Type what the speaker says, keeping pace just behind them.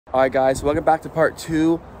All right, guys, welcome back to part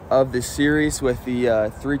 2 of this series with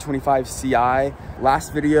the 325 Ci.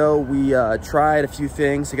 Last video, we tried a few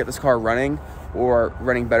things to get this car running or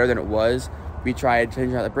running better than it was. We tried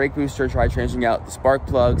changing out the brake booster, tried changing out the spark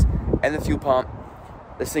plugs and the fuel pump.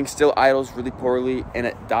 This thing still idles really poorly and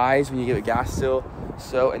it dies when you give it gas still.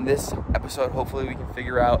 So in this episode, hopefully we can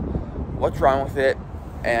figure out what's wrong with it.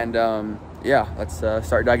 And yeah, let's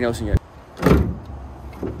start diagnosing it.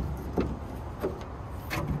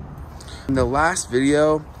 In the last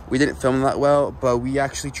video, we didn't film that well, but we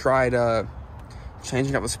actually tried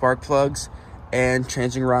changing up the spark plugs and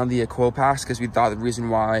changing around the coil packs because we thought the reason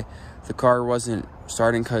why the car wasn't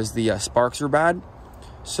starting because the sparks were bad.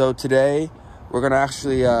 So today, we're gonna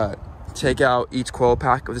actually take out each coil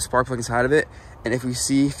pack with the spark plug inside of it. And if we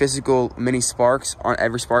see physical mini sparks on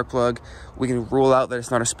every spark plug, we can rule out that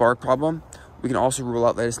it's not a spark problem. We can also rule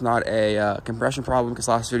out that it's not a compression problem because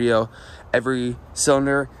last video, every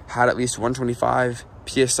cylinder had at least 125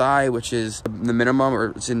 PSI, which is the minimum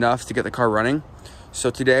or it's enough to get the car running.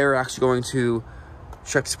 So today we're actually going to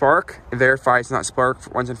check spark and verify it's not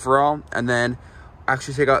spark once and for all, and then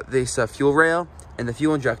actually take out this fuel rail and the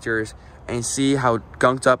fuel injectors and see how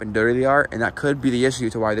gunked up and dirty they are, and that could be the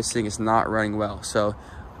issue to why this thing is not running well. So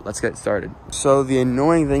let's get started. So the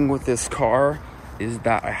annoying thing with this car is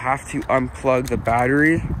that I have to unplug the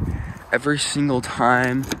battery every single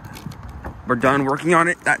time we're done working on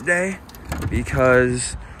it that day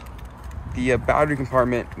because the battery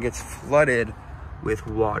compartment gets flooded with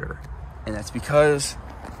water. And that's because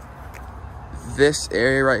this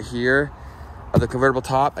area right here of the convertible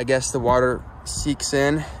top, I guess the water seeps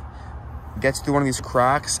in, gets through one of these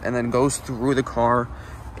cracks, and then goes through the car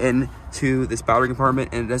into this battery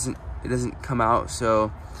compartment, and it doesn't come out.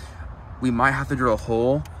 So we might have to drill a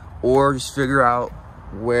hole or just figure out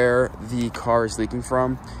where the car is leaking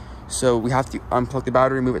from. So we have to unplug the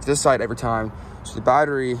battery, move it to this side every time. So the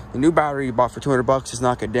battery, the new battery you bought for 200 bucks does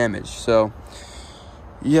not get damaged. So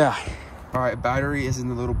yeah. All right, battery is in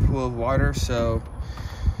the little pool of water. So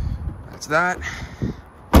that's that.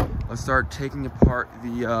 Let's start taking apart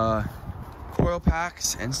the coil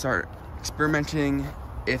packs and start experimenting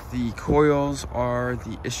if the coils are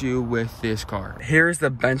the issue with this car. Here's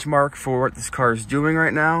the benchmark for what this car is doing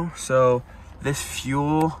right now. So this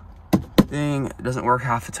fuel thing doesn't work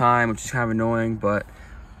half the time, which is kind of annoying, but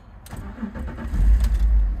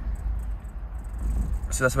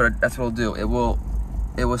so that's what it'll do. It will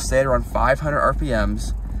stay at around 500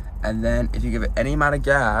 RPMs, and then if you give it any amount of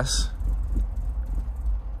gas,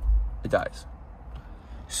 it dies.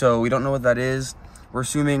 So we don't know what that is. We're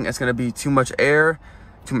assuming it's gonna be too much air,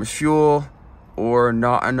 too much fuel, or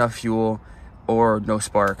not enough fuel, or no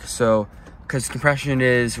spark. So because compression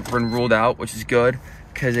is been ruled out, which is good,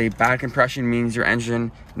 because a bad compression means your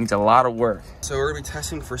engine needs a lot of work. So we're gonna be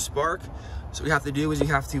testing for spark. So what you have to do is you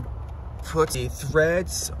have to put the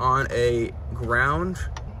threads on a ground.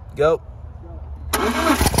 Go.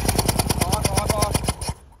 Off.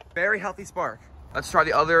 Very healthy spark. Let's try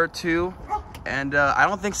the other two. And I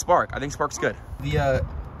don't think spark. I think spark's good.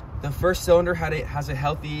 The first cylinder has a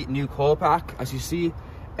healthy new coil pack, as you see,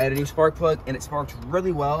 and a new spark plug, and it sparks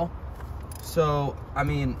really well. So I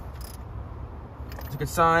mean, it's a good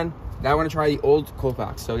sign. Now we're gonna try the old coil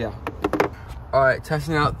pack. So yeah. All right,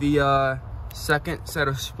 testing out the second set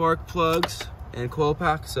of spark plugs and coil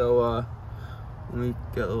pack. So let me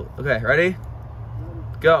go. Okay, ready?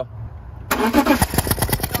 Go.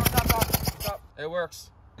 Stop. It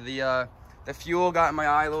works. The fuel got in my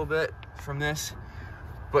eye a little bit from this,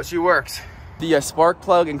 but she works. The spark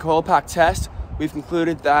plug and coil pack test, we've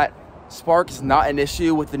concluded that spark is not an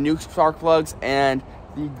issue with the new spark plugs and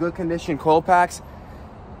the good condition coil packs.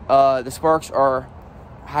 The sparks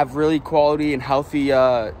have really quality and healthy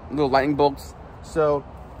little lightning bolts. So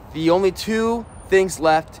the only two things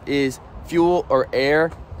left is fuel or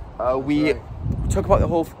air. We took apart the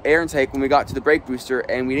whole air intake when we got to the brake booster,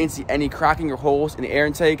 and we didn't see any cracking or holes in the air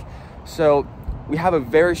intake. So we have a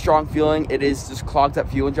very strong feeling it is just clogged up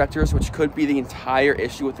fuel injectors, which could be the entire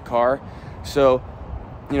issue with the car. So,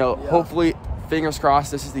 you know, hopefully, fingers crossed,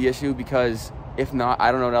 this is the issue, because if not,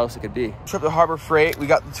 I don't know what else it could be. Trip to Harbor Freight, we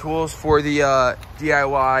got the tools for the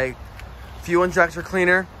DIY fuel injector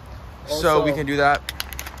cleaner, also, so we can do that.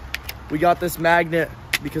 We got this magnet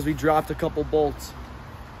because we dropped a couple bolts.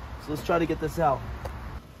 So let's try to get this out.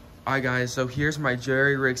 All right, guys, so here's my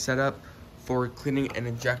jerry rig setup for cleaning an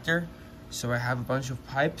injector. So I have a bunch of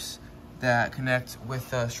pipes that connect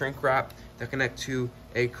with shrink wrap that connect to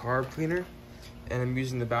a carb cleaner, and I'm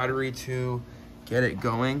using the battery to get it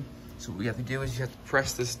going. So what you have to do is you have to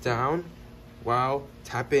press this down while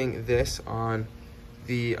tapping this on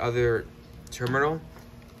the other terminal,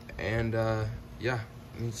 And yeah,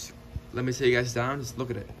 let me take you guys down. Just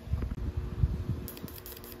look at it.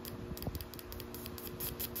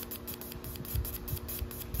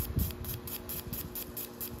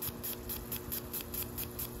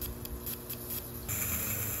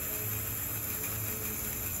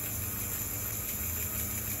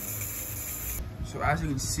 So as you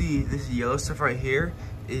can see, this yellow stuff right here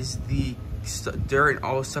is the dirt and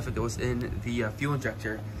all the stuff that was in the fuel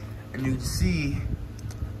injector. And you can see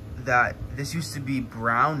that this used to be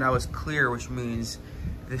brown, now it's clear, which means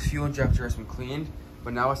this fuel injector has been cleaned.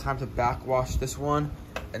 But now it's time to backwash this one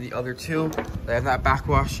and the other two. They have not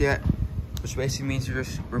backwashed yet, which basically means you're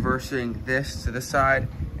just reversing this to this side.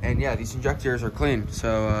 And yeah, these injectors are clean,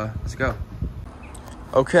 so let's go.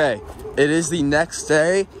 Okay, it is the next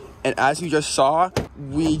day. And as you just saw,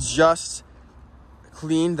 we just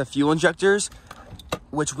cleaned the fuel injectors,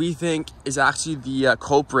 which we think is actually the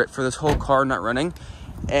culprit for this whole car not running.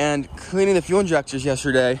 And cleaning the fuel injectors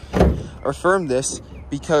yesterday affirmed this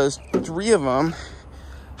because 3 of them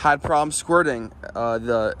had problems squirting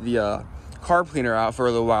the carb cleaner out for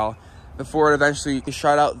a little while before it eventually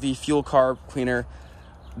shot out the fuel carb cleaner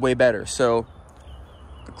way better. So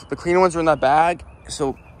the cleaner ones are in that bag.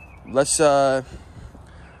 So let's start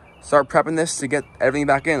prepping this to get everything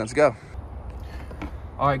back in. Let's go.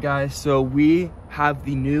 All right, guys, so we have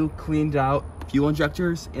the new cleaned out fuel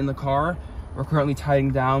injectors in the car. We're currently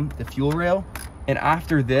tightening down the fuel rail. And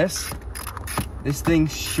after this thing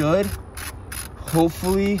should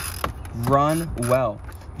hopefully run well.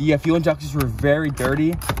 The fuel injectors were very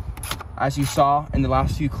dirty, as you saw in the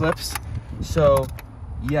last few clips. So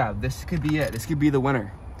yeah, this could be it. This could be the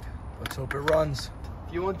winner. Let's hope it runs.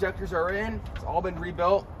 Fuel injectors are in. It's all been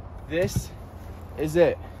rebuilt. This is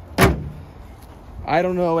it. I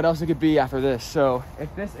don't know what else it could be after this. So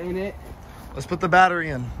if this ain't it, let's put the battery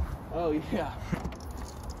in. Oh yeah.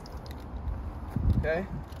 Okay.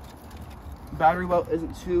 Battery well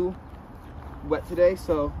isn't too wet today,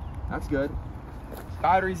 so that's good.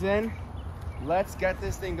 Battery's in. Let's get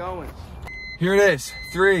this thing going. Here it is.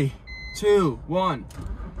 3, 2, 1.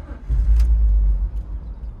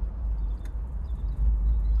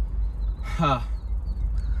 Huh.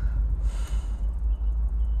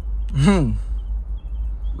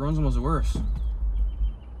 Runs almost worse.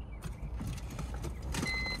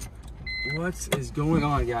 What is going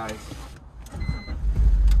on, guys?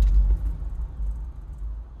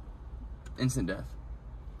 Instant death.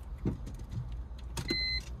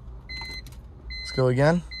 Let's go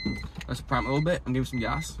again. Let's prime a little bit and give it some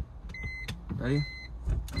gas. Ready?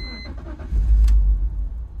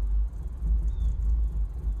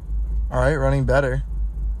 All right, running better.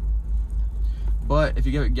 But if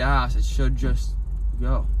you give it gas, it should just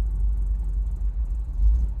go.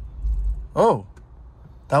 Oh,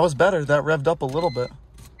 that was better. That revved up a little bit.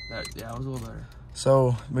 Yeah, it was a little better.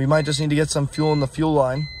 So we might just need to get some fuel in the fuel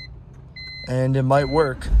line, and it might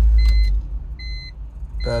work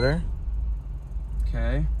better.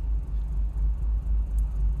 Okay.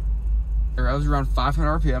 It revs around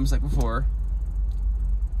 500 RPMs like before,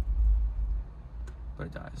 but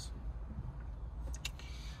it dies.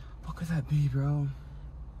 What could that be, bro?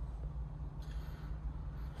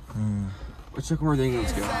 Let's check more things.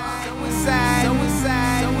 Let's go.